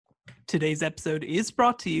Today's episode is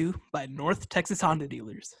brought to you by North Texas Honda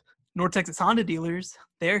Dealers. North Texas Honda Dealers,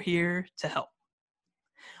 they're here to help.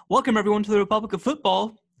 Welcome, everyone, to the Republic of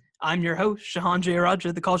Football. I'm your host, Shahan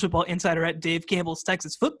Jayaraja, the college football insider at Dave Campbell's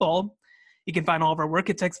Texas Football. You can find all of our work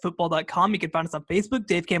at texasfootball.com. You can find us on Facebook,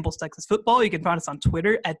 Dave Campbell's Texas Football. You can find us on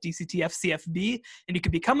Twitter at DCTFCFB. And you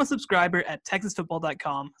can become a subscriber at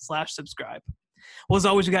texasfootball.com/subscribe. Well, as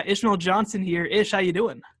always, we got Ishmael Johnson here. Ish, how you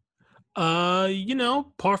doing? Par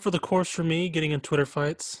for the course for me, getting in Twitter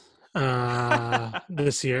fights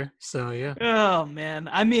this year. So, yeah. Oh, man.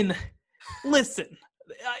 I mean, listen,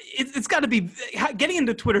 it's got to be – getting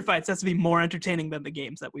into Twitter fights has to be more entertaining than the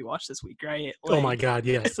games that we watched this week, right? Oh, my God,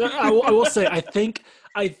 yes. I will say, I think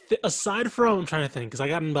aside from – I'm trying to think because I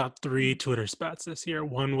got in about 3 Twitter spats this year.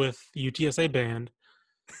 One with UTSA band,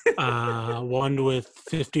 one with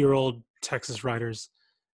 50-year-old Texas writers.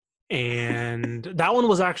 And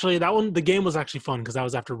the game was actually fun because that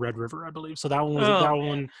was after Red River, I believe. So that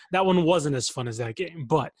one wasn't as fun as that game.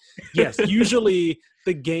 But yes, usually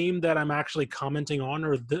the game that I'm actually commenting on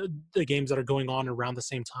or the games that are going on around the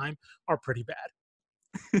same time are pretty bad.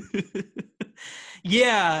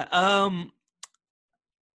 Yeah.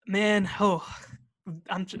 Man,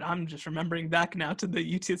 I'm just remembering back now to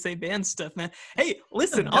the UTSA band stuff, man. Hey,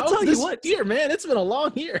 listen, I'll tell you what. Year, man, it's been a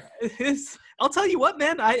long year. I'll tell you what,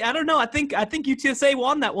 man. I don't know. I think UTSA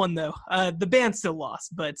won that one though. The band still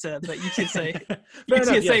lost, but UTSA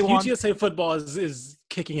UTSA won. UTSA football is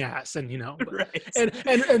kicking ass, and right.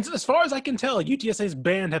 And as far as I can tell, UTSA's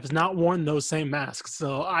band has not worn those same masks.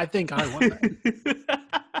 So I think I won that.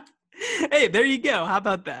 Hey, there you go. How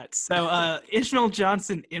about that? So, Ishmael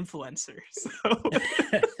Johnson influencer. So,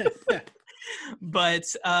 but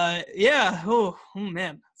yeah. Oh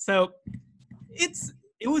man. So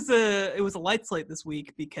it was a light slate this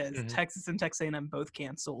week because Texas and Texas A&M both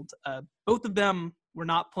canceled. Both of them were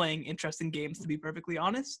not playing interesting games, to be perfectly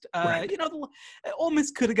honest. Right. Ole Miss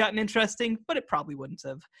could have gotten interesting, but it probably wouldn't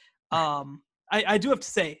have. I do have to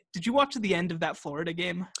say, did you watch the end of that Florida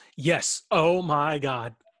game? Yes. Oh my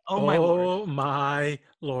God. Oh my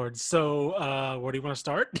Lord. So, where do you want to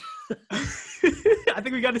start? I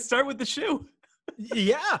think we got to start with the shoe.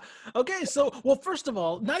 Yeah. Okay. So, well, first of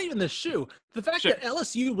all, not even the shoe. The fact that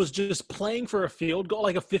LSU was just playing for a field goal,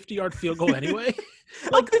 like a 50-yard field goal anyway.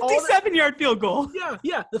 Like a 57-yard field goal.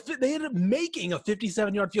 Yeah. They ended up making a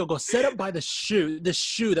 57-yard field goal set up by this shoe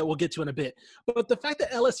that we'll get to in a bit. But the fact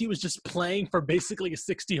that LSU was just playing for basically a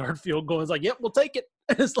 60-yard field goal is like, yep, we'll take it.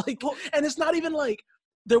 And it's like, and it's not even like,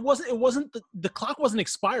 the clock wasn't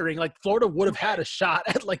expiring. Like Florida would have had a shot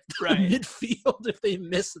at like the midfield if they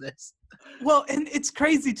missed this. Well, and it's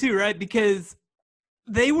crazy too, right? Because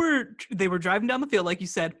they were driving down the field, like you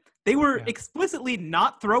said. They were explicitly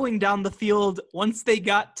not throwing down the field once they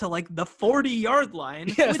got to like the 40-yard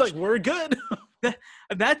line. Yeah, it's like we're good.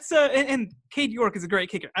 That's and Cade York is a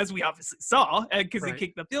great kicker, as we obviously saw, because he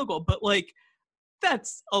kicked the field goal. But like,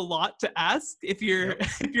 that's a lot to ask if you're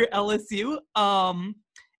LSU.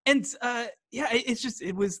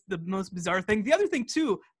 It was the most bizarre thing. The other thing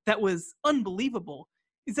too that was unbelievable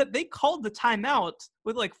is that they called the timeout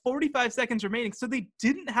with like 45 seconds remaining, so they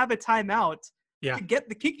didn't have a timeout to get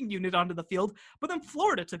the kicking unit onto the field. But then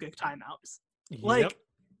Florida took a timeout. Like,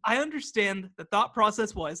 I understand the thought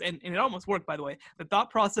process was, and it almost worked, by the way. The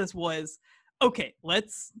thought process was, okay,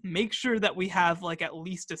 let's make sure that we have like at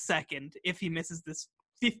least a second if he misses this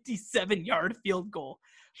 57-yard field goal.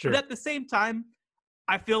 Sure. But at the same time,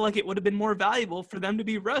 I feel like it would have been more valuable for them to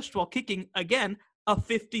be rushed while kicking, again, a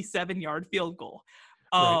 57-yard field goal.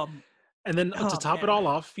 Right. And then to top it all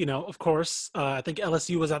off, of course, I think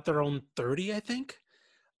LSU was at their own 30, I think,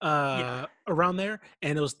 around there.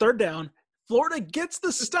 And it was third down. Florida gets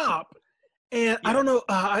the stop. And I don't know,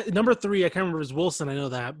 number 3, I can't remember, is Wilson. I know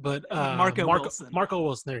that. But Marco Wilson. Marco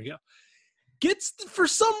Wilson, there you go. For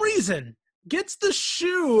some reason, gets the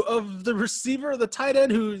shoe of the receiver, the tight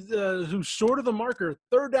end who's short of the marker,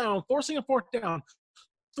 third down, forcing a fourth down,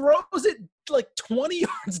 throws it like 20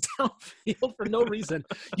 yards downfield for no reason.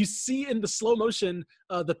 You see in the slow motion,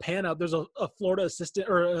 the pan out, there's a Florida assistant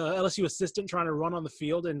or LSU assistant trying to run on the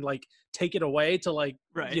field and like take it away to like,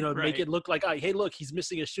 make it look like, hey, look, he's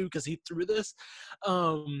missing a shoe because he threw this.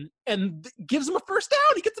 And gives him a first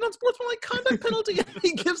down. He gets an unsportsmanlike conduct penalty. And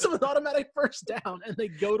he gives him an automatic first down and they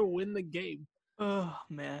go to win the game. Oh,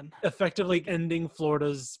 man. Effectively ending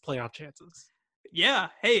Florida's playoff chances. Yeah.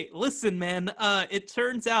 Hey, listen, man. It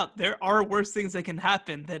turns out there are worse things that can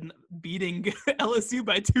happen than beating LSU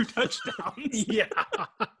by 2 touchdowns. Yeah.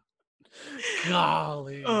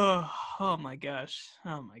 Golly. Oh my gosh.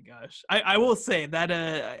 I will say that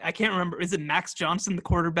I can't remember. Is it Max Johnson, the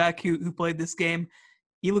quarterback who played this game?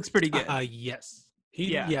 He looks pretty good. Yes.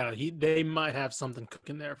 Yeah. They might have something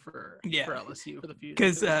cooking there for Yeah. LSU for the future.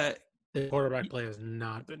 Because the quarterback play has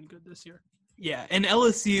not been good this year. yeah, and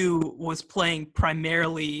LSU was playing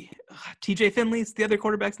primarily TJ Finley's the other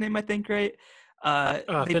quarterback's name, I think, right?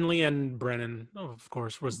 Finley and Brennan, of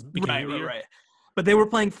course, was the beginning of the year. Right. But they were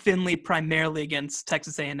playing Finley primarily against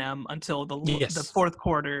Texas A&M until the fourth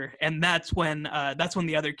quarter, and that's when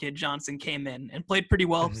the other kid Johnson came in and played pretty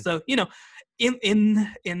well. Mm-hmm. So in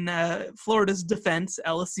Florida's defense,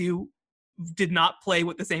 LSU did not play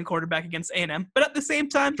with the same quarterback against A&M, but at the same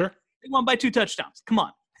time, sure, they won by 2 touchdowns. Come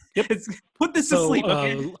on, yep. Put this to sleep.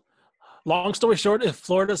 Okay. Long story short, if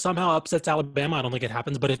Florida somehow upsets Alabama, I don't think it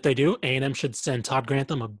happens. But if they do, A&M should send Todd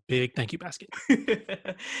Grantham a big thank you basket.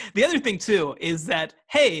 The other thing, too, is that,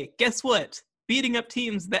 hey, guess what? Beating up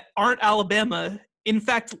teams that aren't Alabama, in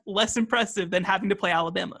fact, less impressive than having to play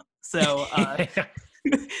Alabama. So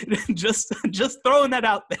just throwing that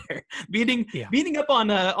out there. Beating up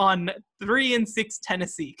on 3-6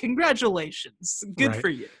 Tennessee. Congratulations. Good for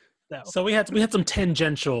you. So we had some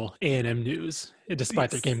tangential A&M news, despite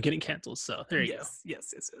their game getting canceled. So there you go.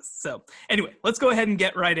 Yes. So anyway, let's go ahead and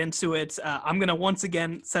get right into it. I'm going to once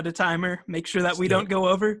again set a timer, make sure that we don't go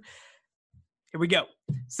over. Here we go.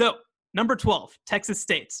 So number 12, Texas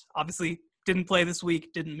State. Obviously didn't play this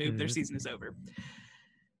week, didn't move. Their season is over.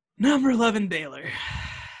 Number 11, Baylor.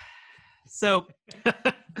 So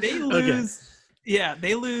they lose. Okay. Yeah,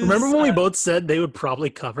 they lose. Remember when we both said they would probably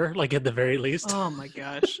cover, like at the very least? Oh my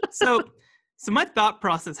gosh. So my thought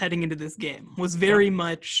process heading into this game was very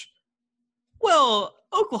much, well,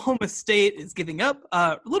 Oklahoma State is giving up.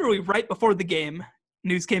 Literally right before the game,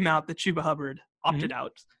 news came out that Chuba Hubbard opted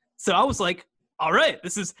out. So I was like, all right,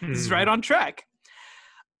 this is right on track.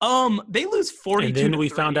 They lose 42. And then we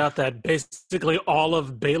found out that basically all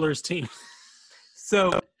of Baylor's team.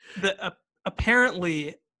 So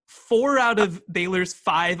apparently 4 out of Baylor's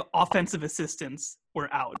 5 offensive assistants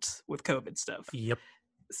were out with COVID stuff. Yep.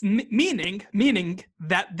 Meaning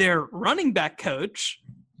that their running back coach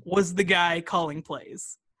was the guy calling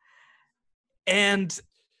plays. And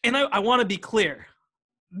I want to be clear.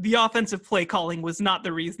 The offensive play calling was not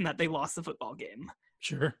the reason that they lost the football game.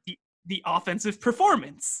 Sure. The offensive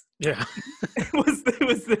performance. Yeah. was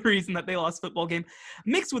the reason that they lost the football game.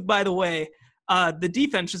 Mixed with, by the way, the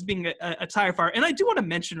defense just being a tire fire. And I do want to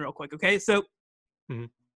mention real quick, okay? So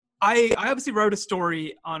I obviously wrote a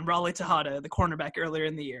story on Raleigh Tejada, the cornerback, earlier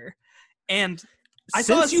in the year. And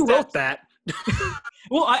since you wrote that.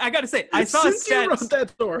 Well, I got to say, I saw a stat. You wrote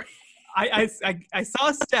that story. I saw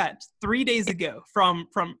a stat 3 days ago from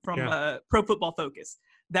Pro Football Focus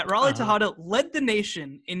that Raleigh Tejada led the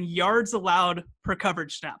nation in yards allowed per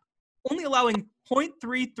coverage snap, only allowing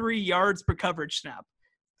 0.33 yards per coverage snap.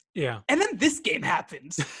 Yeah. And then this game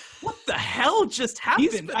happened. What the hell just happened?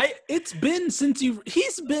 He's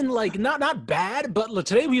been like not bad, but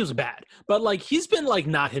today he was bad. But like he's been like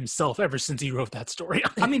not himself ever since he wrote that story.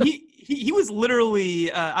 I mean, he was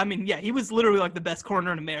literally he was literally like the best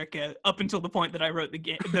corner in America up until the point that I wrote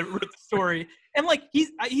the story. And like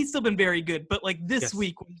he's still been very good, but like this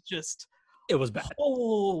week was just it was bad.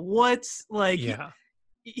 Oh, what? Like yeah.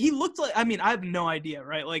 He looked like, I mean, I have no idea,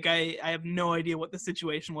 right? Like, I have no idea what the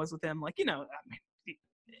situation was with him. Like, I mean,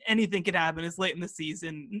 anything could happen. It's late in the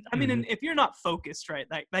season. I mean, and if you're not focused, right,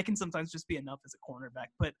 that can sometimes just be enough as a cornerback.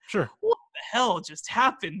 But sure, what the hell just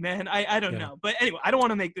happened, man? I don't know. But anyway, I don't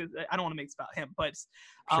want to make this about him. But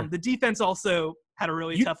the defense also had a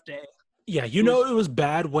really tough day. Yeah, it was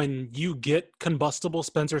bad when you get combustible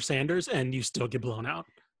Spencer Sanders and you still get blown out.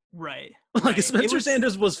 Right. Like Spencer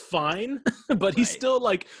Sanders was fine, but he still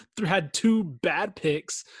like had 2 bad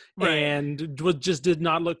picks and just did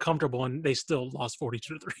not look comfortable, and they still lost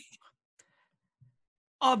 42-3.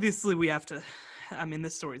 Obviously, we have to. I mean,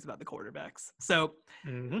 this story is about the quarterbacks. So,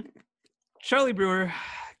 Charlie Brewer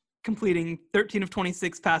completing 13 of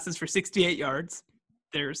 26 passes for 68 yards.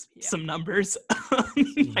 There's some numbers.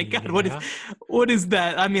 My God, what is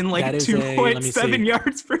that? I mean, like 2.7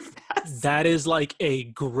 yards per pass. That is like a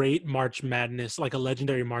great March Madness, like a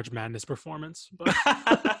legendary March Madness performance.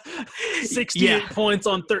 68 points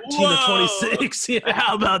on 13 of 26. Yeah.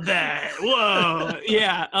 How about that? Whoa.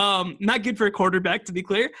 Yeah. Not good for a quarterback, to be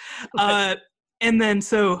clear. And then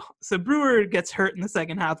so Brewer gets hurt in the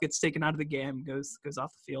second half, gets taken out of the game, goes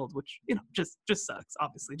off the field, which just sucks.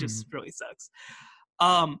 Obviously, just really sucks.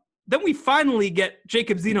 Then we finally get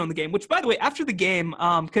Jacob Zeno in the game, which, by the way, after the game,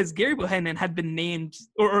 because Gary Bohannon had been named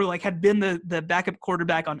or like had been the backup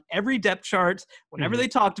quarterback on every depth chart. Whenever they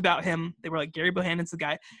talked about him, they were like, Gary Bohannon's the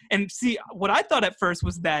guy. And see, what I thought at first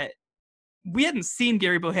was that we hadn't seen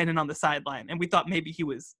Gary Bohannon on the sideline, and we thought maybe he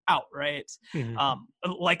was out, right?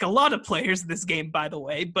 Like a lot of players in this game, by the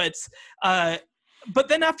way. But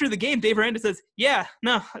then after the game, Dave Aranda says, "Yeah,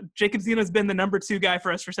 no, Jacob Zeno's been the number 2 guy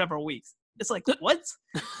for us for several weeks." It's like, what?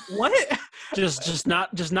 What? just not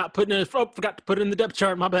putting it. Oh, forgot to put it in the depth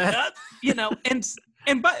chart. My bad.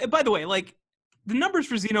 And by the way, like, the numbers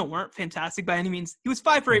for Zeno weren't fantastic by any means. He was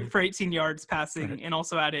 5 for 8 for 18 yards passing, and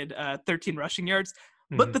also added 13 rushing yards.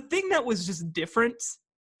 But the thing that was just different,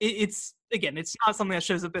 it's not something that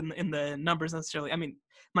shows up in the numbers necessarily. I mean,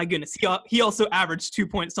 my goodness, he also averaged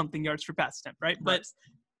 2-point-something yards per pass attempt, right? But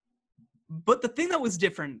the thing that was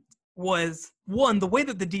different was, one, the way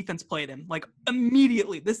that the defense played him. Like,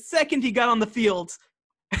 immediately, the second he got on the field,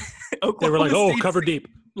 Oklahoma they were like, "Oh, cover deep."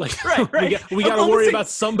 Like, right. we got to worry about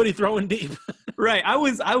somebody throwing deep. Right. I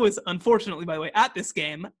was unfortunately, by the way, at this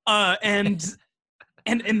game, and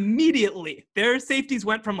immediately their safeties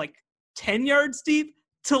went from like 10 yards deep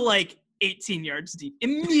to like 18 yards deep.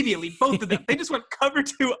 Immediately, both of them. They just went cover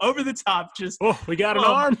 2 over the top. Just, we got an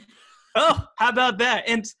arm. Oh, how about that?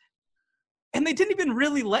 And they didn't even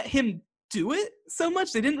really let him do it so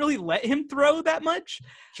much. They didn't really let him throw that much.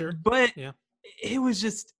 Sure. But yeah, it was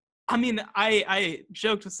just, I mean, I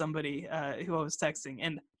joked with somebody who I was texting,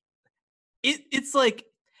 and it's like,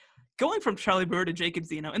 going from Charlie Brewer to Jacob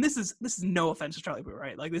Zeno, and this is no offense to Charlie Brewer,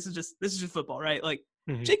 right? Like, this is just football, right? Like,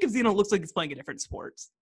 Jacob Zeno looks like he's playing a different sport.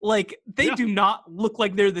 Like, they do not look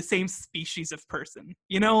like they're the same species of person,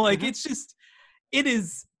 you know? Like, it's just, it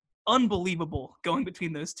is unbelievable going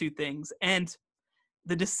between those two things. And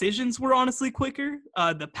the decisions were honestly quicker.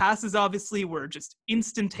 The passes obviously were just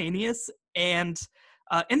instantaneous, and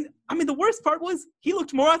I mean, the worst part was he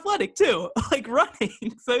looked more athletic too, like running.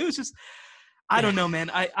 So it was just, I don't know, man.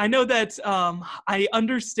 I know that I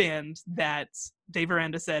understand that Dave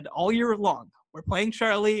Aranda said all year long, we're playing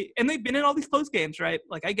Charlie, and they've been in all these close games, right?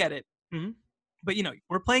 Like, I get it. But,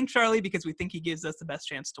 we're playing Charlie because we think he gives us the best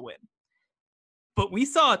chance to win. But we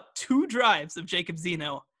saw 2 drives of Jacob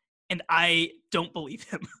Zeno, and I don't believe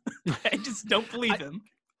him. I just don't believe him.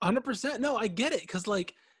 100%. No, I get it. Because,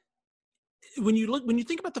 like, when you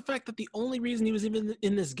think about the fact that the only reason he was even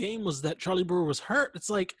in this game was that Charlie Brewer was hurt, it's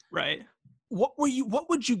like, right. What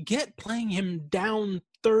would you get playing him down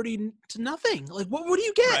 30-0? Like, what do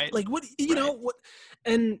you get? Right. Like, what, know, what,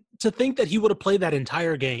 and to think that he would have played that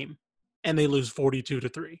entire game and they lose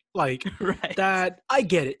 42-3, like, right. That, I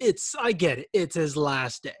get it. It's his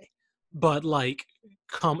last day, but like,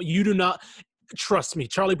 you do not trust me.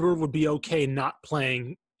 Charlie Brewer would be okay not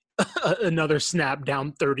playing another snap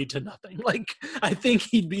down 30-0. Like, I think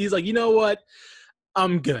he's like, you know what?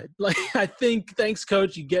 I'm good. Like, I think, thanks,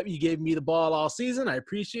 coach. You gave me the ball all season. I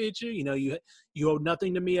appreciate you. You owe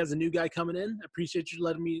nothing to me as a new guy coming in. I appreciate you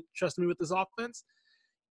trusting me with this offense.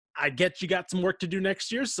 I get you got some work to do next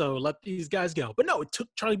year, so let these guys go. But no, it took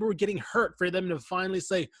Charlie Brewer getting hurt for them to finally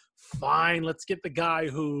say, fine, let's get the guy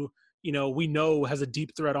who, we know has a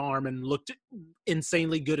deep threat arm and looked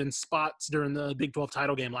insanely good in spots during the Big 12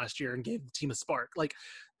 title game last year and gave the team a spark. Like,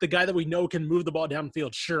 the guy that we know can move the ball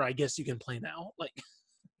downfield, sure, I guess you can play now. Like,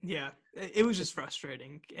 yeah, it was just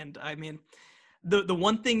frustrating. And I mean, the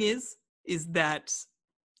one thing is that,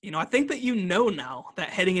 I think that now that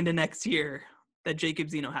heading into next year that Jacob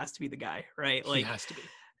Zeno has to be the guy, right? Like, he has to be.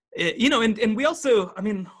 And we also, I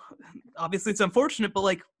mean, obviously it's unfortunate, but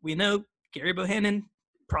like, we know Gary Bohannon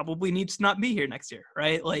probably needs to not be here next year,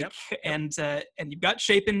 right? Like, yep. And you've got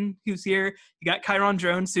Shapen who's here. You got Kyron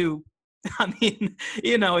Jones who, I mean,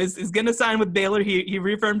 is going to sign with Baylor. He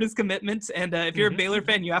reaffirmed his commitment. And if you're a Baylor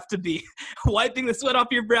fan, you have to be wiping the sweat off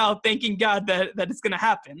your brow, thanking God that it's going to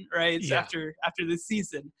happen, right? Yeah. After this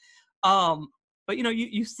season. But,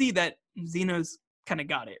 you see that Zeno's kind of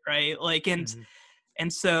got it, right? Like, and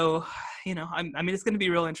so, I mean, it's going to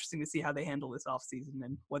be real interesting to see how they handle this offseason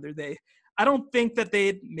and whether I don't think that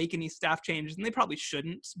they'd make any staff changes, and they probably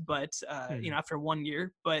shouldn't, but, after 1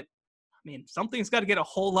 year, but I mean, something's got to get a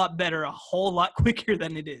whole lot better, a whole lot quicker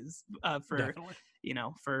than it is for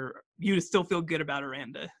you to still feel good about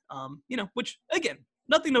Aranda. Which again,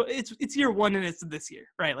 it's year 1 and it's this year,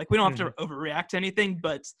 right? Like, we don't have to overreact to anything,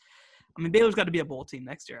 but I mean, Baylor's got to be a bowl team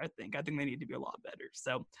next year. I think they need to be a lot better.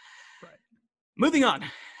 So, right. Moving on,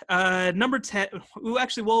 number 10.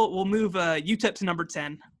 We'll move UTEP to number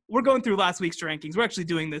 10. We're going through last week's rankings. We're actually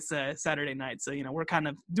doing this Saturday night, so we're kind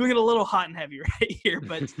of doing it a little hot and heavy right here,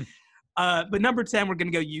 but. But number 10, we're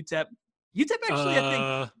going to go UTEP. UTEP actually,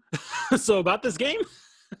 I think. So about this game?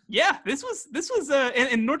 Yeah, this was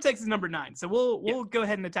and North Texas is number 9. So we'll go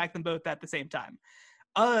ahead and attack them both at the same time.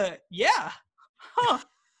 Yeah. Huh.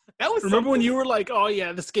 That was Remember when something. you were like, "Oh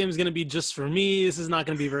yeah, this game is gonna be just for me. This is not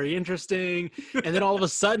gonna be very interesting," and then all of a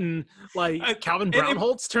sudden, like Calvin And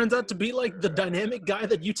Brownholtz turns out to be like the dynamic guy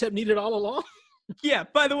that UTEP needed all along. yeah,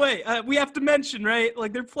 by the way, we have to mention, right?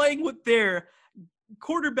 Like they're playing with their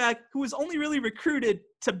quarterback who was only really recruited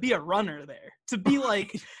to be a runner there, to be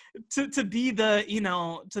like to be the,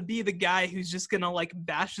 to be the guy who's just gonna like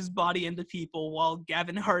bash his body into people while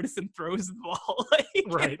Gavin Hardison throws the ball. Like,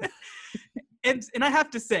 Right. and I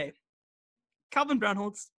have to say, Calvin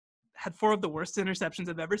Brownholtz had 4 of the worst interceptions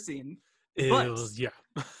I've ever seen. Yeah.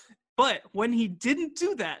 But when he didn't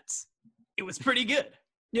do that, it was pretty good.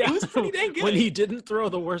 Yeah. It was pretty dang good. When he didn't throw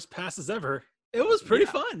the worst passes ever. It was pretty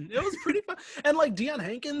fun. It was pretty fun. And like Deion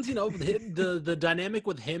Hankins, the dynamic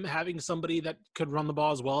with him having somebody that could run the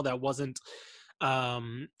ball as well that wasn't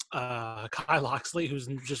Kyle Oxley, who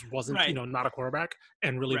just wasn't, Right. Not a quarterback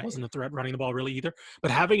and really Right. wasn't a threat running the ball really either.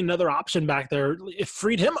 But having another option back there, it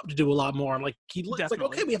freed him up to do a lot more. And like it's like,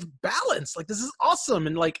 Definitely. okay, we have balance. Like this is awesome.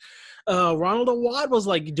 And like Ronald Awad was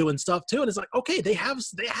like doing stuff too. And it's like, okay, they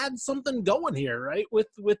had something going here, right? With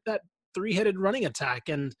that 3-headed running attack.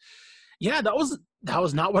 And yeah, that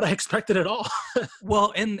was not what I expected at all.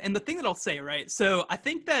 Well, and the thing that I'll say, right? So I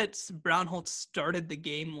think that Brownholtz started the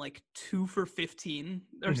game like 2 for 15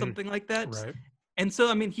 or something like that. Right. And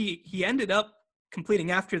so, I mean, he ended up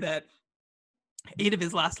completing after that 8 of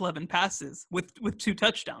his last 11 passes with 2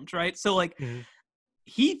 touchdowns, right? So like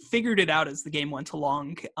he figured it out as the game went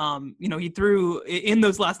along. He threw in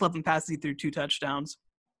those last 11 passes, he threw 2 touchdowns.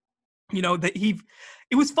 It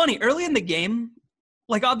was funny early in the game.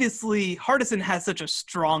 Like, obviously, Hardison has such a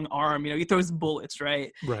strong arm. He throws bullets,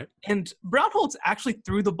 right? Right. And Brownholtz actually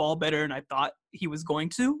threw the ball better than I thought he was going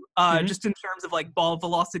to, just in terms of, like, ball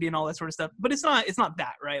velocity and all that sort of stuff. But it's not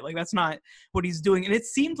that, right? Like, that's not what he's doing. And it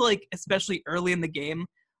seemed like, especially early in the game,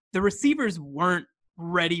 the receivers weren't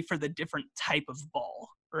ready for the different type of ball,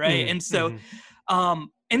 right? And so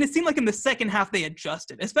and it seemed like in the second half they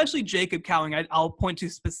adjusted, especially Jacob Cowing. I'll point to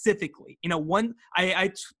specifically.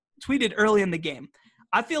 I tweeted early in the game,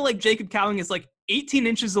 I feel like Jacob Cowing is like 18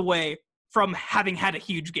 inches away from having had a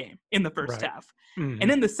huge game in the first half.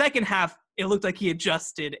 And in the second half, it looked like he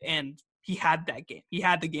adjusted and he had that game. He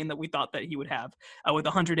had the game that we thought that he would have with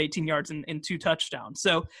 118 yards and 2 touchdowns.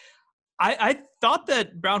 So I thought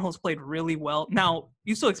that Brownholtz played really well. Now,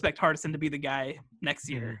 you still expect Hardison to be the guy next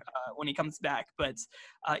year when he comes back, but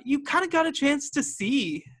you kind of got a chance to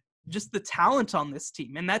see just the talent on this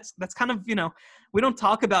team. And that's kind of, we don't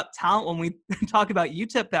talk about talent when we talk about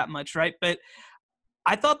UTEP that much, right? But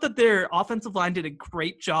I thought that their offensive line did a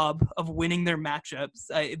great job of winning their matchups.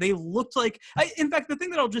 They looked like, in fact, the thing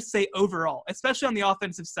that I'll just say overall, especially on the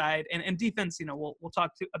offensive side and defense, we'll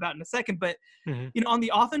talk about in a second, but on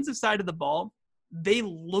the offensive side of the ball, they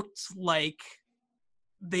looked like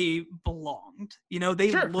they belonged.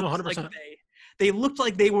 They looked 100%. like they looked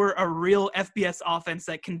like they were a real FBS offense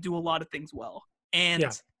that can do a lot of things well. And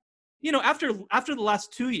after the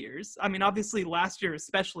last 2 years, I mean, obviously last year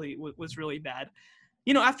especially was really bad.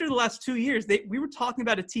 After the last 2 years, we were talking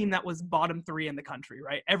about a team that was bottom 3 in the country,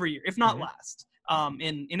 right? Every year, if not last,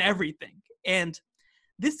 in everything. And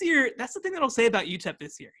this year, that's the thing that I'll say about UTEP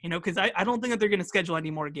this year, because I don't think that they're going to schedule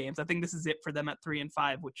any more games. I think this is it for them at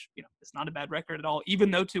 3-5, which, is not a bad record at all, even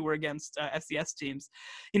though 2 were against FCS teams.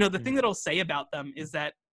 The thing that I'll say about them is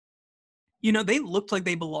that, they looked like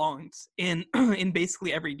they belonged in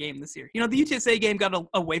basically every game this year. The UTSA game got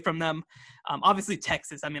away from them. Obviously,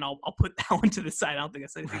 Texas, I mean, I'll put that one to the side. I don't think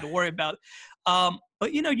that's anything to worry about.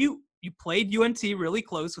 But, you played UNT really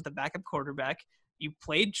close with a backup quarterback. You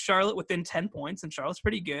played Charlotte within 10 points, and Charlotte's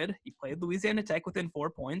pretty good. You played Louisiana Tech within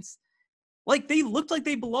 4 points. Like, they looked like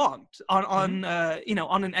they belonged on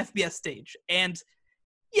an FBS stage. And,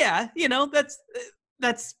 yeah,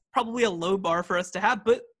 that's probably a low bar for us to have,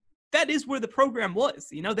 but that is where the program was.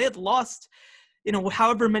 They had lost,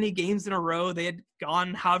 however many games in a row. They had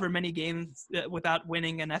gone however many games without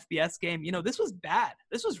winning an FBS game. This was bad.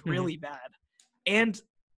 This was really bad. And,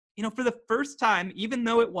 for the first time, even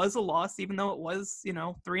though it was a loss, even though it was,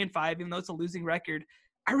 3-5, even though it's a losing record,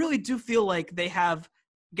 I really do feel like they have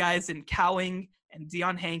guys in Cowing and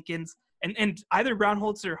Deion Hankins and either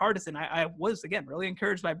Brownholtz or Hardison. I was, again, really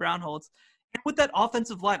encouraged by Brownholtz. And with that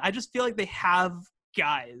offensive line, I just feel like they have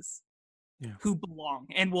guys who belong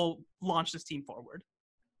and will launch this team forward.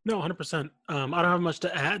 No, 100%. I don't have much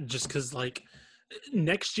to add just because, like,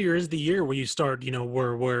 next year is the year where you start,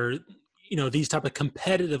 where these type of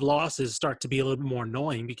competitive losses start to be a little bit more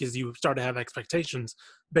annoying because you start to have expectations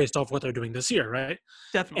based off what they're doing this year, right?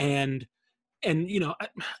 Definitely. And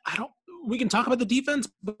I don't – we can talk about the defense,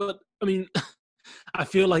 but, I mean, I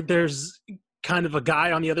feel like there's kind of a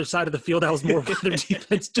guy on the other side of the field that was more of their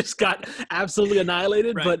defense just got absolutely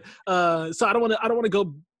annihilated. Right. But so I don't want to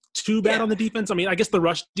go too bad Yeah. on the defense. I mean, I guess the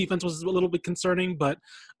rush defense was a little bit concerning, but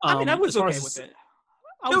I mean, I was as far okay as with it.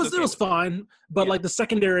 it was fine, but Yeah. like the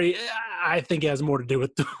secondary, I think it has more to do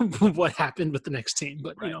with what happened with the next team.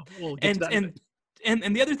 But Right. we'll get to that.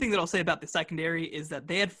 And the other thing that I'll say about the secondary is that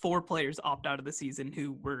they had 4 players opt out of the season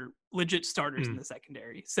who were legit starters in the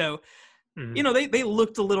secondary. So, they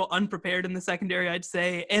looked a little unprepared in the secondary, I'd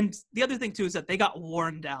say. And the other thing too is that they got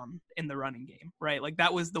worn down in the running game, right? Like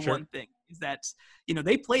that was the one thing is that,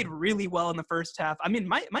 they played really well in the first half. I mean,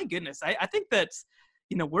 my goodness, I think that,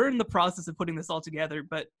 we're in the process of putting this all together,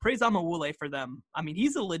 but praise Amawule for them. I mean,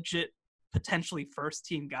 he's a legit potentially first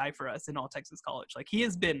team guy for us in All Texas College. Like he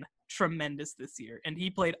has been tremendous this year and he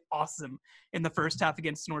played awesome in the first half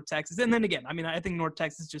against North Texas. And then again, I mean, I think North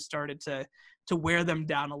Texas just started to wear them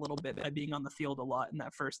down a little bit by being on the field a lot in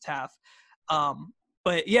that first half.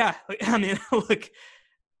 But yeah, I mean, look,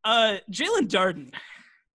 Jalen Darden.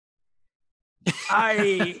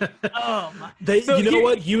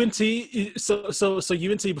 What UNT so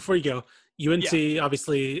UNT before you go UNT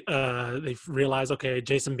obviously they've realized okay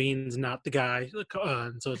Jason Bean's not the guy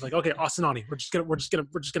so it's like okay Asinani we're just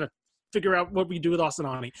gonna figure out what we do with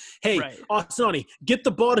Asinani. Hey Asinani, get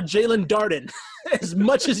the ball to Jalen Darden as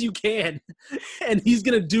much as you can and he's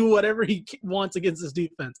gonna do whatever he wants against this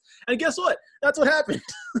defense and guess what, that's what happened.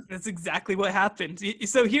 That's exactly what happened.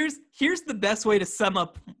 So here's the best way to sum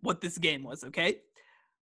up what this game was, okay?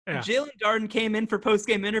 Yeah. Jalen Darden came in for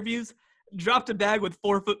post-game interviews, dropped a bag with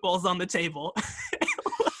 4 footballs on the table.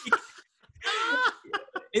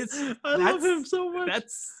 I love him so much.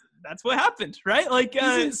 That's what happened, right? Like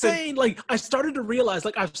he's insane. I've started to realize,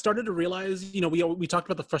 we talked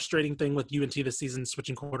about the frustrating thing with UNT this season,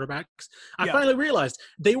 switching quarterbacks. I finally realized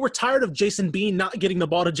they were tired of Jason Bean not getting the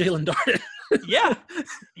ball to Jalen Darden. Yeah.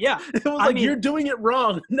 It was you're doing it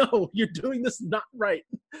wrong. No, you're doing this not right.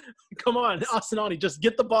 Come on, Asinani, just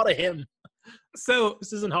get the ball to him. So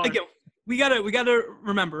this isn't hard. Again, we gotta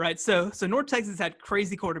remember, right? So North Texas had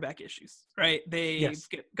crazy quarterback issues, right? They've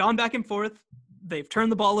gone back and forth. They've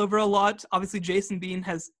turned the ball over a lot. Obviously, Jason Bean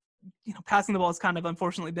has, passing the ball has kind of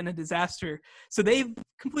unfortunately been a disaster. So they've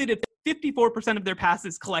completed 54% of their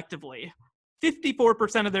passes collectively.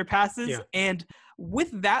 54% of their passes. Yeah. And with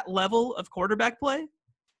that level of quarterback play,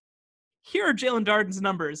 here are Jalen Darden's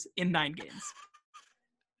numbers in 9 games.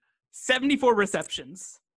 74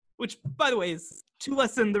 receptions, which, by the way, is 2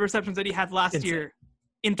 less than the receptions that he had last year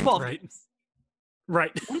in 12 games.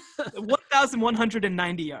 Right.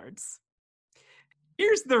 1,190 yards.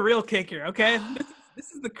 Here's the real kicker, okay?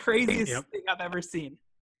 This is the craziest thing I've ever seen.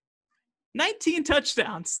 19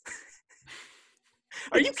 touchdowns.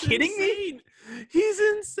 Are you kidding me? He's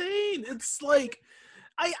insane. It's like,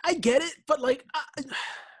 I get it, but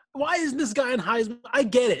why isn't this guy in Heisman? I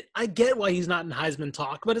get it. I get why he's not in Heisman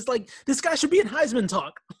talk, but it's like, this guy should be in Heisman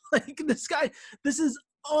talk. This is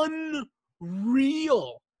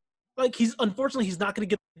unreal. He's not going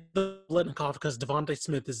to get the Biletnikoff because Devontae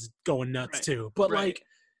Smith is going nuts too. But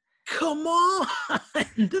come on,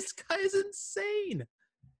 this guy is insane.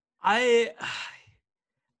 I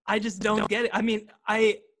just don't get it. I mean,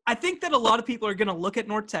 I think that a lot of people are going to look at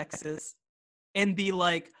North Texas and be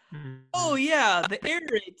like, oh yeah, the Air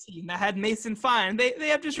Raid team that had Mason Fine, they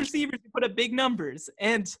have just receivers who put up big numbers,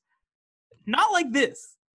 and not like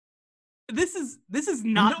this. This is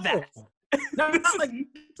not that. Not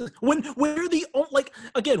when we're the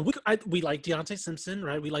again we like Deontay Simpson,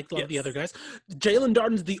 right? We like a lot of the other guys. Jalen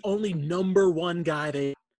Darden's the only number 1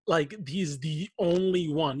 guy he's the only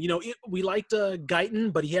one. We liked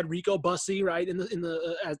Guyton, but he had Rico Bussey right in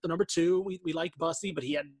the as the number 2. We liked Bussey, but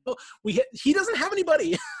he doesn't have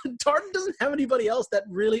anybody. Darden doesn't have anybody else that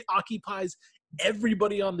really occupies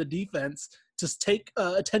everybody on the defense to take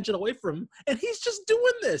attention away from him, and he's just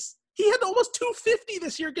doing this. He had almost 250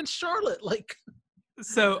 this year against Charlotte.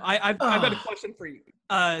 So I've got a question for you.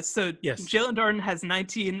 Yes. Jalen Darden has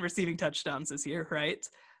 19 receiving touchdowns this year, right?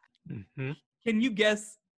 Mm-hmm. Can you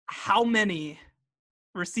guess how many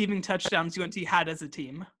receiving touchdowns UNT had as a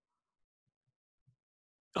team?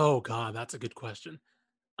 Oh God, that's a good question.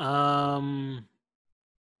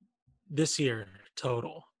 This year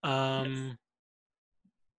total.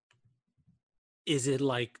 Is it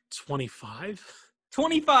 25?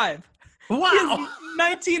 25. Wow.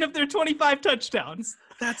 19 of their 25 touchdowns.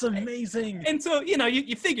 That's amazing. And so,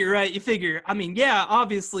 you figure, right? I mean, yeah,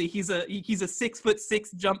 obviously he's a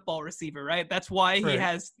 6'6" jump ball receiver, right? That's why he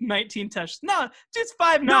has 19 touchdowns. No, dude's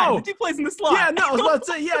 5'9". The dude plays in the slot. Yeah, no, I was about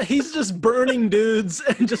to say, he's just burning dudes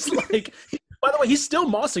and just By the way, he's still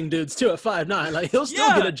mossing dudes too at 5'9". Like he'll still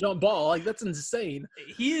get a jump ball. Like that's insane.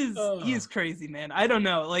 He is crazy, man. I don't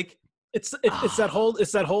know. Like it's that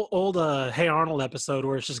whole old Hey Arnold episode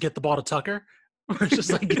where it's just get the ball to Tucker. Where it's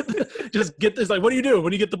just like get this. Like what do you do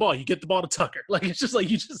when you get the ball? You get the ball to Tucker. Like it's just like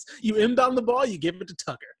you inbound the ball, you give it to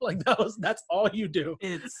Tucker. Like that's all you do.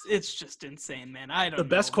 It's just insane, man. I don't. The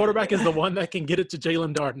best quarterback is the one that can get it to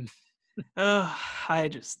Jalen Darden.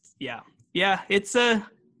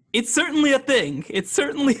 It's certainly a thing. It's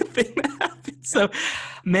certainly a thing that happens. So,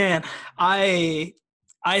 man, I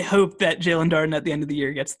hope that Jalen Darden at the end of the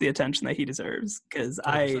year gets the attention that he deserves because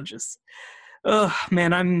I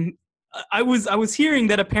was hearing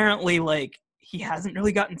that apparently like he hasn't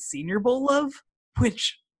really gotten Senior Bowl love,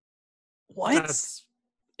 which that's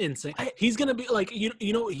insane. He's gonna be like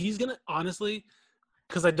he's gonna honestly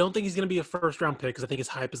because I don't think he's gonna be a first round pick because I think his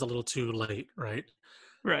hype is a little too late, right?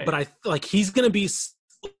 Right. But I like he's gonna be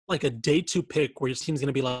like a day 2 pick where your team's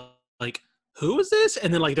gonna be like who is this?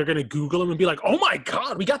 And then like they're gonna Google him and be like, oh my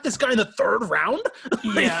god, we got this guy in the 3rd round.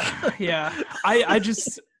 Yeah.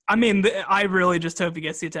 I really just hope he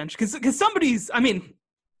gets the attention because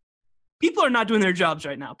people are not doing their jobs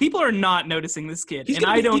right now. People are not noticing this kid, you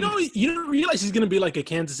don't realize he's gonna be like a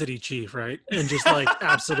Kansas City Chief, right? And just like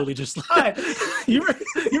absolutely just like you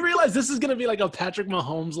realize this is gonna be like a Patrick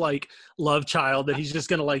Mahomes like love child that he's just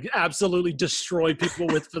gonna like absolutely destroy people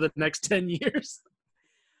with for the next 10 years.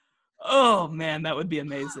 Oh man, that would be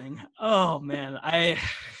amazing. Oh man,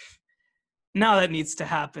 now that needs to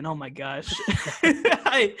happen. Oh my gosh.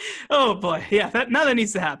 Oh boy, yeah. That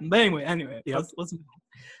needs to happen. But anyway, yep. Let's move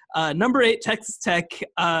on. Number 8, Texas Tech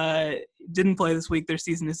didn't play this week. Their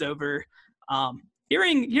season is over.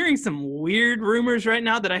 Hearing some weird rumors right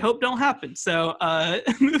now that I hope don't happen. So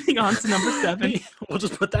moving on to number 7. We'll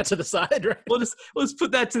just put that to the side, right? We'll just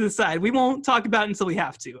put that to the side. We won't talk about it until we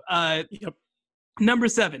have to. Yep. Number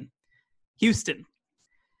 7, Houston.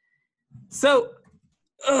 So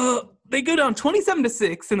they go down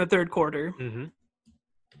 27-6 in the 3rd quarter,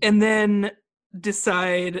 and then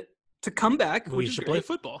decide to come back. We should play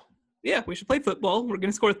football. Yeah, we should play football. We're going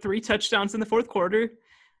to score 3 touchdowns in the 4th quarter.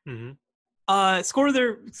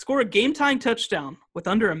 Score a game-tying touchdown with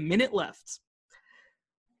under a minute left.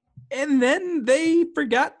 And then they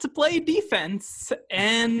forgot to play defense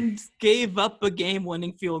and gave up a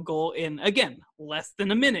game-winning field goal in, again, less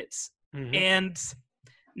than a minute. And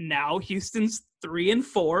now Houston's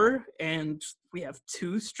 3-4, and we have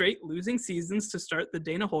 2 straight losing seasons to start the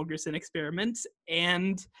Dana Holgorsen experiment.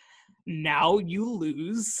 And now you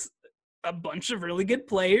lose a bunch of really good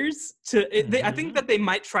players. I think that they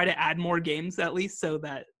might try to add more games at least so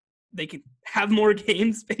that they can have more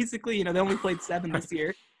games. Basically, they only played 7 this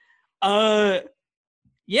year.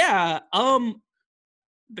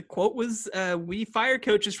 The quote was, "We fire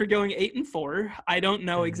coaches for going 8-4." I don't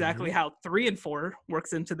know exactly how 3-4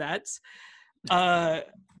 works into that.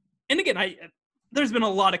 And again, there's been a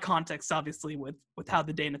lot of context, obviously, with how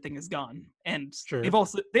the Dana thing has gone, and sure. they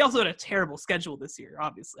also had a terrible schedule this year.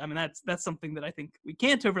 Obviously, I mean that's something that I think we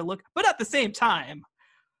can't overlook. But at the same time,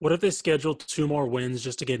 what if they scheduled 2 more wins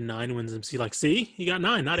just to get 9 wins and see, he got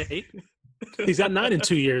 9, not 8. He's got 9 in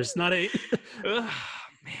 2 years, not 8. Man,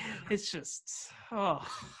 it's just. Oh,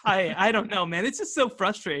 I don't know, man. It's just so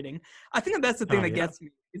frustrating. I think that's the thing that gets me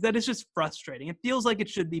is that it's just frustrating. It feels like it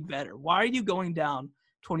should be better. Why are you going down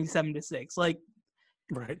 27-6? Like,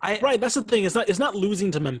 right. That's the thing. It's not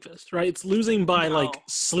losing to Memphis, right? It's losing by like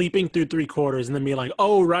sleeping through 3 quarters and then being like,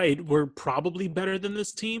 oh, right, we're probably better than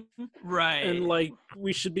this team, right? And like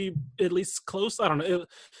we should be at least close. I don't know.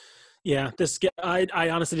 I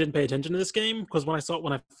honestly didn't pay attention to this game because when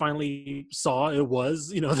I finally saw it was,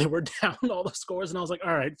 they were down all the scores and I was like,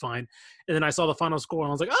 all right, fine. And then I saw the final score and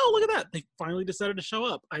I was like, oh, look at that. They finally decided to show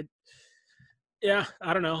up. I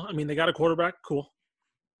don't know. I mean, they got a quarterback. Cool.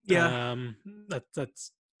 Yeah.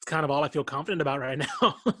 That's kind of all I feel confident about right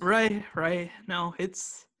now. Right. No,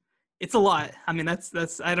 it's a lot. I mean,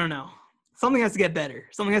 that's I don't know. Something has to get better.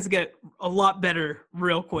 Something has to get a lot better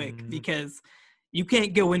real quick because you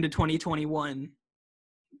can't go into 2021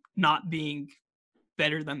 not being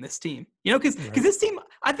better than this team. Because this team,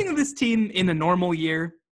 I think of this team in a normal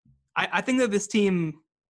year, I think that this team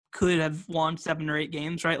could have won 7 or 8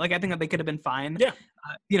 games, right? Like, I think that they could have been fine. Yeah.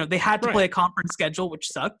 They had to play a conference schedule, which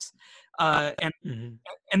sucked. And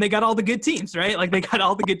they got all the good teams, right? Like, they got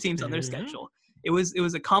all the good teams on their schedule. It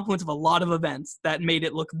was a confluence of a lot of events that made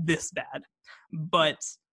it look this bad. But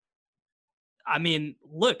I mean,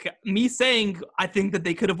 look, me saying I think that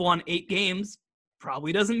they could have won 8 games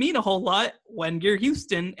probably doesn't mean a whole lot when you're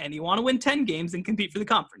Houston and you want to win 10 games and compete for the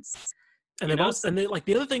conference. And You they've know? also, and they like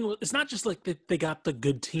the other thing. It's not just like they got the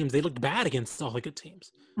good teams. They looked bad against all the good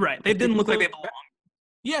teams. Right. They Like, didn't look like they looked belonged.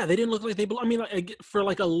 Yeah, they didn't look like they belong. I mean, like, for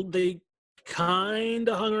like they kind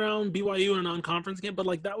of hung around BYU in a non-conference game, but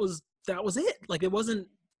like that was it. Like it wasn't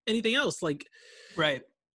anything else. Like Right.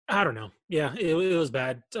 I don't know. Yeah, it was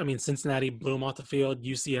bad. I mean, Cincinnati blew them off the field.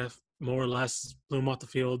 UCF more or less blew them off the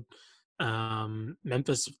field.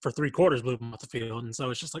 Memphis for 3/4 blew them off the field, and so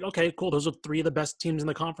it's just like, okay, cool. Those are three of the best teams in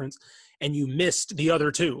the conference, and you missed the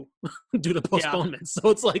other two due to postponement. So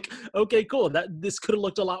it's like, okay, cool. This could have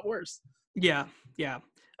looked a lot worse. Yeah. Yeah.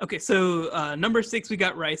 Okay. So number 6, we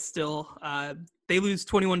got Rice still. They lose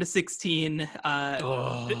 21-16.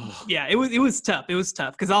 Yeah, it was tough. It was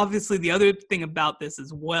tough because obviously the other thing about this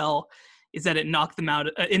as well is that it knocked them out.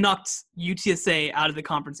 It knocked UTSA out of the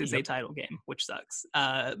Conference USA title game, which sucks.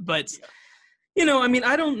 But I mean,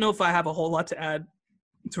 I don't know if I have a whole lot to add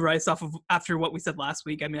to Rice off of after what we said last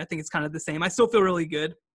week. I mean, I think it's kind of the same. I still feel really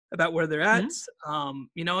good about where they're at.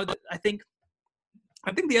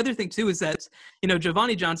 I think the other thing too is that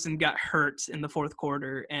Giovanni Johnson got hurt in the fourth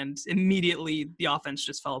quarter, and immediately the offense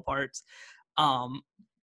just fell apart. I'm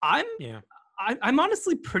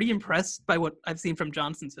honestly pretty impressed by what I've seen from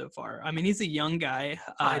Johnson so far. I mean, he's a young guy,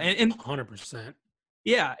 and 100%.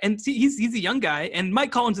 Yeah, and he's a young guy, and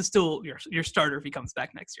Mike Collins is still your starter if he comes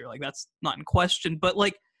back next year. Like that's not in question. But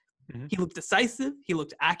like, he looked decisive, he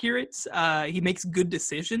looked accurate, he makes good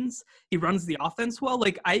decisions, he runs the offense well.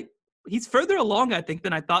 Like he's further along, I think,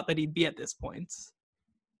 than I thought that he'd be at this point.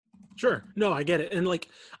 Sure. No, I get it. And like,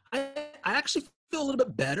 I actually feel a little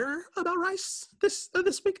bit better about Rice this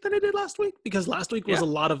week than I did last week, because last week was a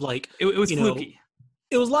lot of like, it was fluky.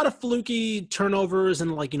 It was a lot of fluky turnovers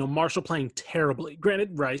and like, Marshall playing terribly.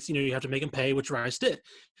 Granted, Rice, you have to make him pay, which Rice did.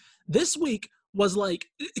 This week was like,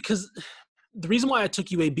 because the reason why I took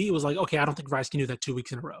UAB was like, okay, I don't think Rice can do that 2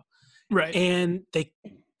 weeks in a row. Right. And they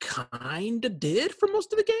kind of did for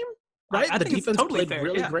most of the game. Right, I the think defense totally played fair,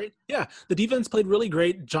 really great. Yeah, the defense played really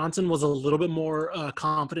great. Johnson was a little bit more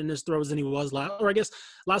confident in his throws than he was last. Or I guess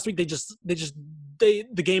last week the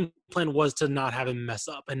game plan was to not have him mess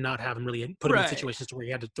up and not have him really put him in situations where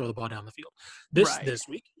he had to throw the ball down the field. This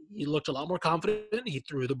week he looked a lot more confident. He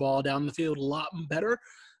threw the ball down the field a lot better.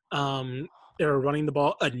 They were running the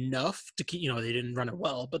ball enough to keep. They didn't run it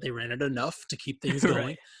well, but they ran it enough to keep things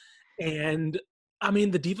going. And I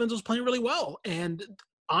mean, the defense was playing really well. And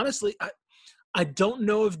honestly, I don't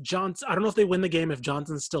know if I don't know if they win the game if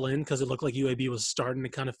Johnson's still in, because it looked like UAB was starting to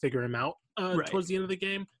kind of figure him out towards the end of the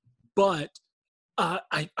game. But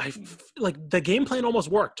I like the game plan almost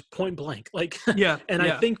worked point blank. Like,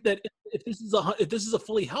 I think that if this is a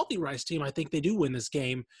fully healthy Rice team, I think they do win this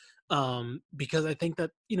game, because I think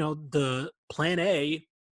that the plan A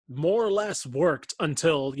more or less worked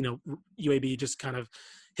until UAB just kind of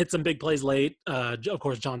hit some big plays late. Of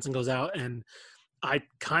course, Johnson goes out, and I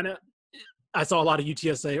saw a lot of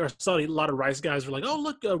UTSA, or saw a lot of Rice guys were like, "Oh,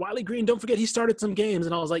 look, Wiley Green! Don't forget he started some games."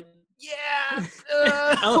 And I was like, "Yeah."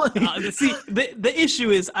 See, the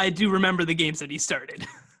issue is I do remember the games that he started.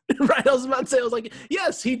 Right, I was about to say, I was like,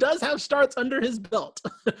 yes, he does have starts under his belt.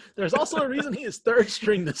 There's also a reason he is third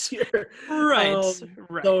string this year. Right.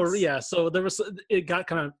 So there was. It got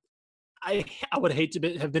kind of. I would hate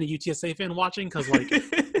to have been a UTSA fan watching, because like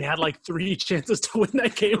they had like 3 chances to win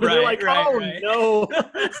that game, and they're like, no,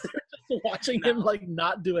 watching him like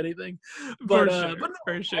not do anything. But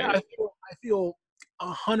for sure. I feel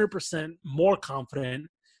 100% more confident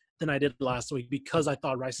than I did last week, because I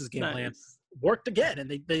thought Rice's game plan worked again, and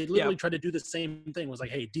they literally tried to do the same thing. It was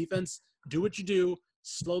like, hey, defense, do what you do,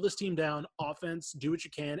 slow this team down. Offense, do what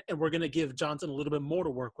you can, and we're gonna give Johnson a little bit more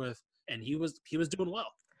to work with, and he was doing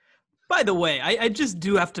well. By the way, I just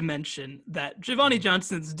do have to mention that Giovanni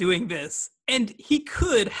Johnson's doing this, and he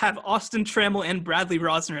could have Austin Trammell and Bradley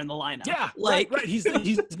Rosner in the lineup. Yeah, right. He's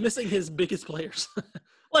missing his biggest players.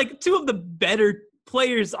 Like 2 of the better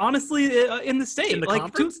players, honestly, in the state. In the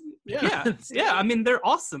conference? Yeah. I mean, they're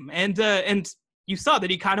awesome, and you saw that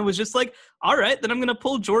he kind of was just like, all right, then I'm gonna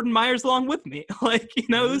pull Jordan Myers along with me. Like,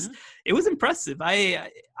 it was impressive. I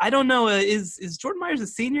don't know, is Jordan Myers a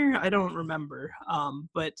senior? I don't remember.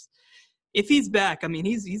 But if he's back, I mean,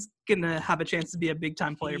 he's gonna have a chance to be a big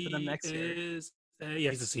time player for them next year. He's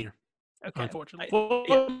a senior. Okay. Unfortunately.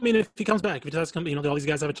 I mean, if he comes back, if he does come, all these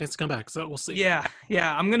guys have a chance to come back. So we'll see. Yeah.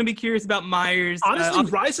 I'm gonna be curious about Myers. Honestly,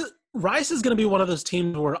 Rice is gonna be one of those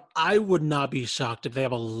teams where I would not be shocked if they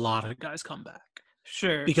have a lot of guys come back.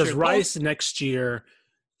 Sure. Because Rice next year,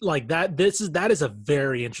 like that is a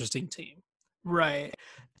very interesting team. Right.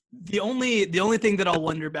 The only thing that I'll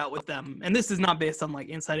wonder about with them, and this is not based on like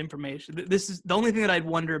inside information, this is the only thing that I'd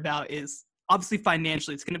wonder about is obviously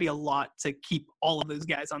financially, it's going to be a lot to keep all of those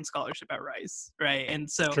guys on scholarship at Rice, right? And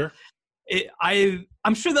so Sure.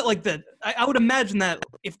 I'm sure that I would imagine that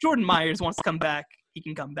if Jordan Myers wants to come back, he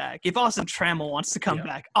can come back. If Austin Trammell wants to come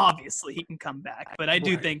back, obviously he can come back. But I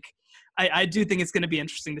do think it's going to be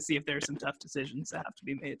interesting to see if there are some tough decisions that have to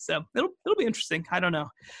be made. So it'll be interesting. I don't know.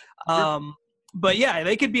 But yeah,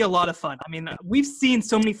 they could be a lot of fun. I mean, we've seen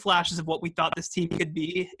so many flashes of what we thought this team could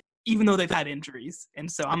be, even though they've had injuries. And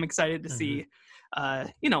so I'm excited to see,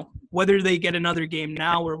 whether they get another game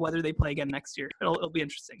now or whether they play again next year. It'll be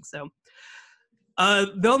interesting. So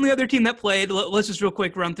the only other team that played, let's just real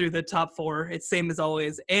quick run through the top four. It's same as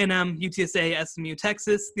always: A&M, UTSA, SMU,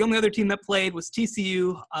 Texas. The only other team that played was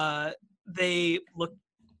TCU. They looked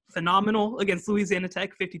phenomenal against Louisiana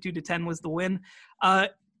Tech. 52-10 was the win.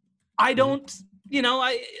 I don't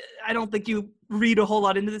think you read a whole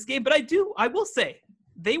lot into this game, but I will say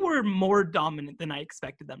they were more dominant than I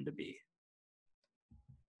expected them to be.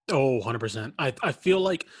 Oh, 100%. I feel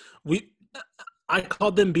like I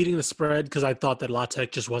called them beating the spread because I thought that La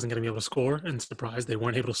Tech just wasn't going to be able to score, and surprised they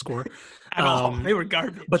weren't able to score. At all. They were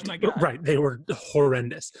garbage. But, my God. Right, they were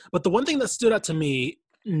horrendous. But the one thing that stood out to me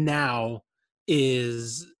now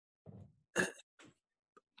is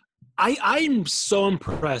I'm so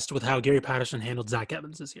impressed with how Gary Patterson handled Zach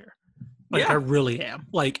Evans this year. I really am.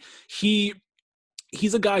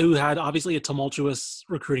 He's a guy who had obviously a tumultuous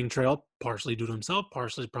recruiting trail, partially due to himself,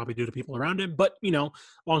 partially probably due to people around him. But,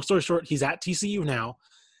 long story short, he's at TCU now.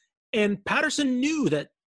 And Patterson knew that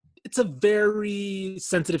it's a very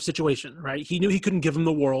sensitive situation, right? He knew he couldn't give him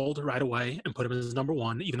the world right away and put him as number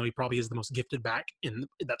one, even though he probably is the most gifted back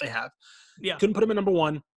that they have. Yeah. Couldn't put him at number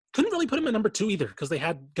one. Couldn't really put him at number two either because they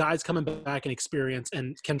had guys coming back in experience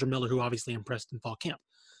and Kendra Miller, who obviously impressed in fall camp.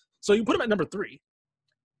 So you put him at number three.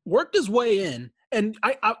 Worked his way in, and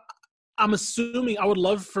I'm assuming I would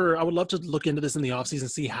love to look into this in the offseason and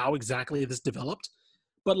see how exactly this developed.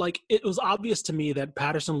 But it was obvious to me that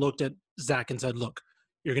Patterson looked at Zach and said, "Look,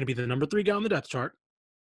 you're going to be the number 3 guy on the depth chart.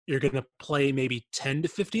 You're going to play maybe 10 to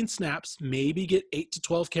 15 snaps, maybe get 8 to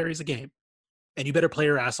 12 carries a game, and you better play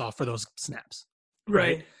your ass off for those snaps."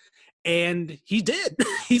 Right. And he did.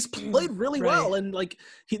 He's played really well. And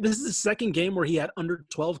this is his second game where he had under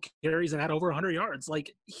 12 carries and had over 100 yards.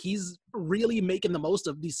 He's really making the most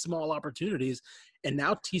of these small opportunities. And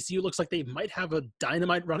now TCU looks like they might have a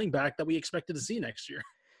dynamite running back that we expected to see next year.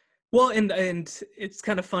 Well, and it's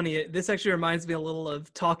kind of funny. This actually reminds me a little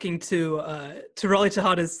of talking to Raleigh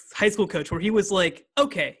Tejada's high school coach, where he was like,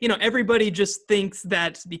 okay, everybody just thinks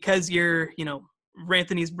that because you're,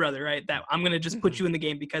 Ranthony's brother, right, that I'm going to just put you in the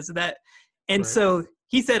game because of that. And so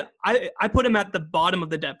he said, I put him at the bottom of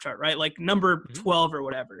the depth chart, right? Number 12 or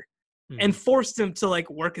whatever, and forced him to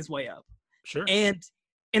work his way up. Sure. And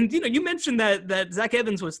you mentioned that Zach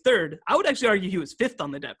Evans was third. I would actually argue he was fifth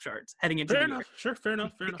on the depth charts heading into the year. Sure. Fair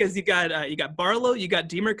enough. Because you got Barlow, you got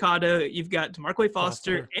DeMercado, you've got DeMarque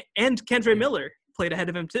Foster, and Kendre Miller played ahead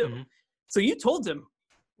of him too. Mm-hmm. So you told him,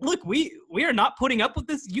 look, we are not putting up with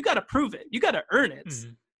this. You got to prove it. You got to earn it. Mm-hmm.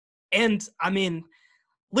 And I mean,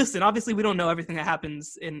 listen, obviously we don't know everything that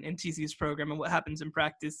happens in TCU's program and what happens in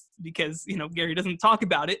practice because, Gary doesn't talk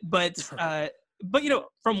about it. But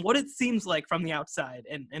from what it seems like from the outside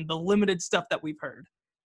and the limited stuff that we've heard,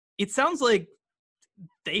 it sounds like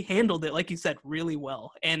they handled it, like you said, really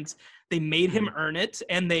well. And they made him earn it,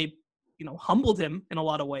 and they, humbled him in a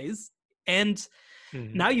lot of ways. And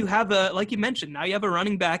now you have like you mentioned, now you have a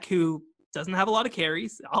running back who doesn't have a lot of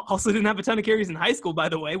carries. Also didn't have a ton of carries in high school, by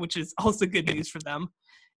the way, which is also good news for them.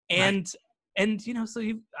 And so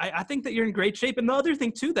I think that you're in great shape. And the other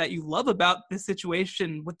thing too that you love about this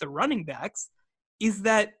situation with the running backs is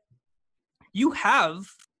that you have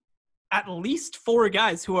at least 4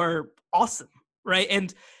 guys who are awesome, right?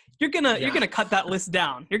 And you're gonna cut that list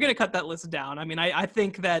down. You're gonna cut that list down. I mean, I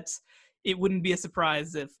think that it wouldn't be a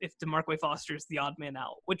surprise if DeMarque Foster is the odd man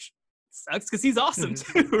out, which sucks because he's awesome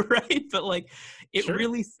too, right? But it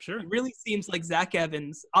really seems like Zach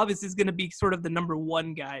Evans obviously is going to be sort of the number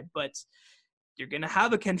 1 guy, but you're going to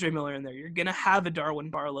have a Kendre Miller in there. You're going to have a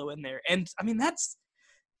Darwin Barlow in there. And I mean, that's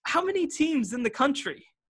how many teams in the country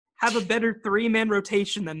have a better 3-man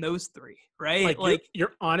rotation than those 3, right?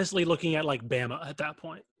 You're honestly looking at Bama at that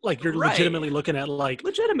point. You're legitimately looking at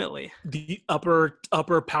the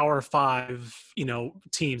upper Power 5,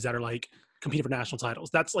 teams that are competing for national titles.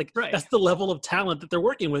 That's that's the level of talent that they're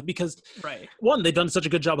working with because one, they've done such a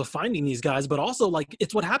good job of finding these guys, but also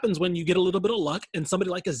it's what happens when you get a little bit of luck and somebody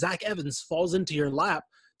like a Zach Evans falls into your lap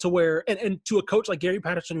to where, and to a coach like Gary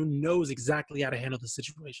Patterson who knows exactly how to handle the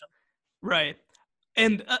situation. Right.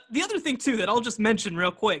 And the other thing, too, that I'll just mention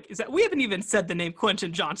real quick is that we haven't even said the name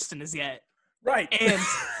Quentin Johnston as yet. Right. And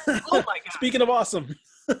oh my gosh. Speaking of awesome.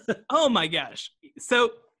 Oh my gosh.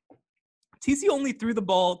 So TCU only threw the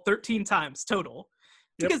ball 13 times total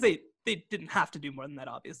because they didn't have to do more than that,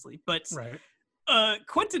 obviously. But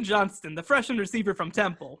Quentin Johnston, the freshman receiver from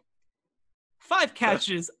Temple, 5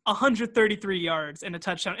 catches, 133 yards, and a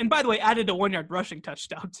touchdown. And by the way, added a 1-yard rushing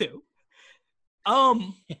touchdown too.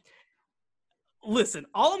 Listen,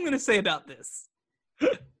 all I'm going to say about this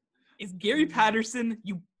is Gary Patterson,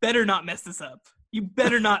 you better not mess this up. You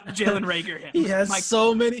better not Jalen Reagor him. He has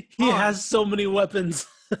so many weapons.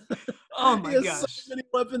 Oh my gosh. So many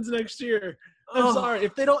weapons next year. I'm sorry.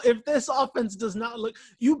 If this offense does not look,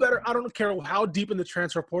 you better, I don't care how deep in the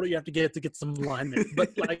transfer portal you have to get some linemen.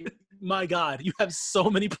 But like, my God, you have so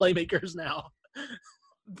many playmakers now.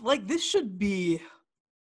 Like, this should be,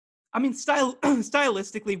 I mean,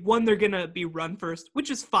 stylistically, one, they're going to be run first, which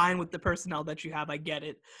is fine with the personnel that you have. I get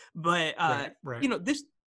it. But, right. you know,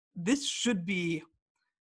 this should be,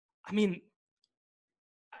 I mean,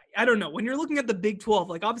 I don't know. When you're looking at the Big 12,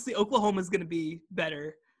 like, obviously Oklahoma is going to be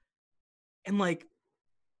better. And, like,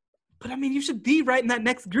 but, I mean, you should be right in that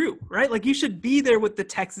next group, right? Like, you should be there with the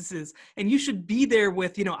Texases, and you should be there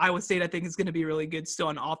with, you know, Iowa State, I think, is going to be really good still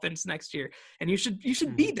on offense next year. And you should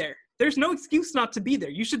be there. There's no excuse not to be there.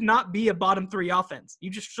 You should not be a bottom 3 offense. You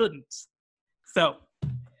just shouldn't. So,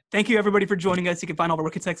 thank you, everybody, for joining us. You can find all over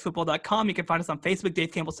RookieTexasFootball.com. You can find us on Facebook,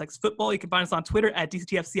 Dave Campbell's Texas Football. You can find us on Twitter at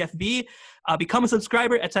DCTFCFB. Become a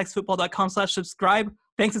subscriber at TexasFootball.com/subscribe.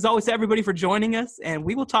 Thanks, as always, to everybody for joining us, and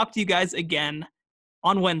we will talk to you guys again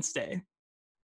on Wednesday.